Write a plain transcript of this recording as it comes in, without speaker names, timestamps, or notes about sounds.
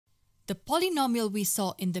The polynomial we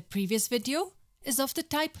saw in the previous video is of the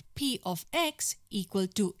type p of x equal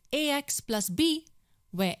to ax plus b,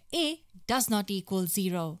 where a does not equal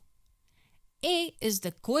 0. A is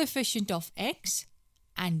the coefficient of x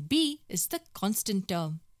and b is the constant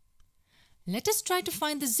term. Let us try to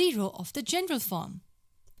find the 0 of the general form.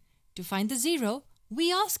 To find the 0,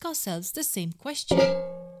 we ask ourselves the same question.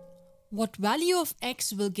 What value of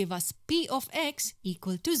x will give us p of x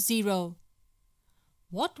equal to 0?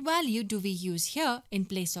 What value do we use here in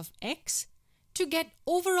place of x to get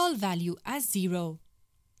overall value as 0?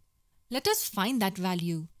 Let us find that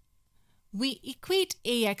value. We equate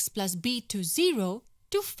ax plus b to 0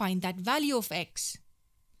 to find that value of x.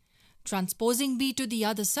 Transposing b to the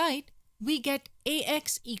other side, we get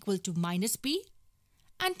ax equal to minus b,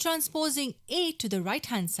 and transposing a to the right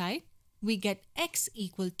hand side, we get x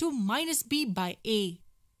equal to minus b by a.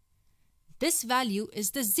 This value is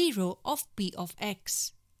the 0 of p of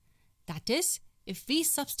x. That is, if we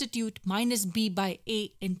substitute minus b by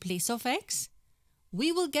a in place of x,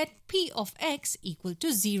 we will get p of x equal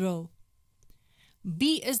to 0.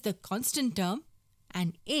 b is the constant term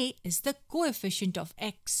and a is the coefficient of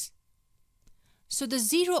x. So the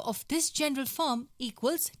 0 of this general form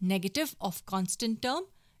equals negative of constant term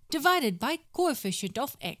divided by coefficient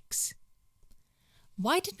of x.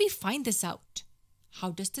 Why did we find this out?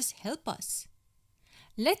 How does this help us?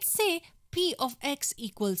 Let's say p of x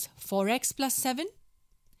equals 4x plus 7.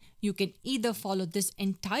 You can either follow this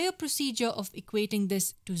entire procedure of equating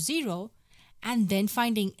this to 0 and then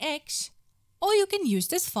finding x, or you can use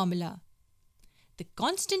this formula. The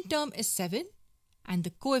constant term is 7 and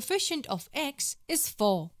the coefficient of x is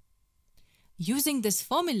 4. Using this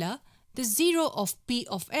formula, the 0 of p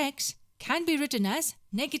of x can be written as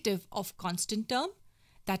negative of constant term,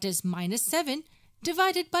 that is minus 7,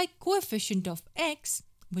 divided by coefficient of x,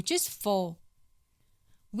 which is 4.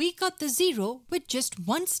 We got the 0 with just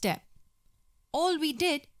one step. All we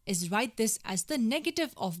did is write this as the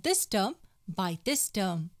negative of this term by this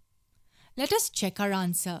term. Let us check our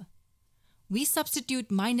answer. We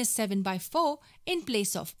substitute minus 7 by 4 in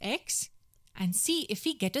place of x and see if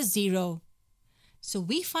we get a 0. So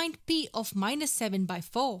we find p of minus 7 by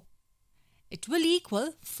 4. It will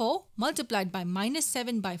equal 4 multiplied by minus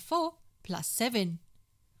 7 by 4 plus 7.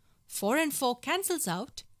 4 and 4 cancels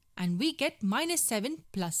out and we get minus 7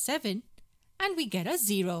 plus 7 and we get a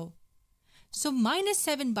 0. So minus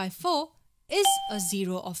 7 by 4 is a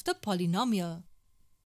 0 of the polynomial.